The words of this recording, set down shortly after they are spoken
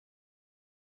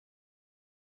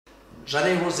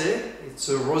Janeil rosé. It's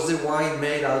a rosé wine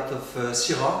made out of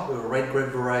Syrah, the red grape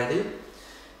variety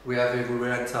we have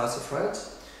everywhere in south of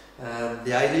France.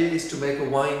 The idea is to make a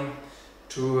wine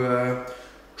to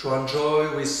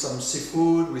enjoy with some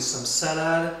seafood, with some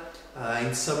salad.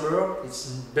 In summer, it's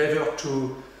better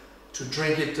to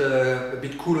drink it a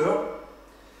bit cooler.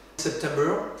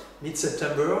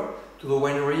 Mid-September, to the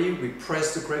winery, we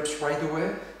press the grapes right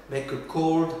away, make a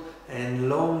cold and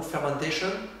long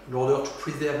fermentation in order to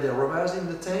preserve the aromas in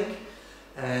the tank,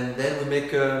 and then we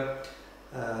make an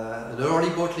early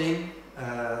bottling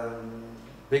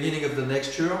beginning of the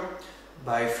next year.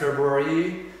 By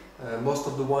February, most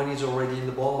of the wine is already in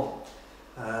the bottle,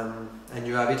 and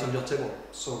you have it on your table.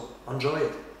 So enjoy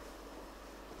it.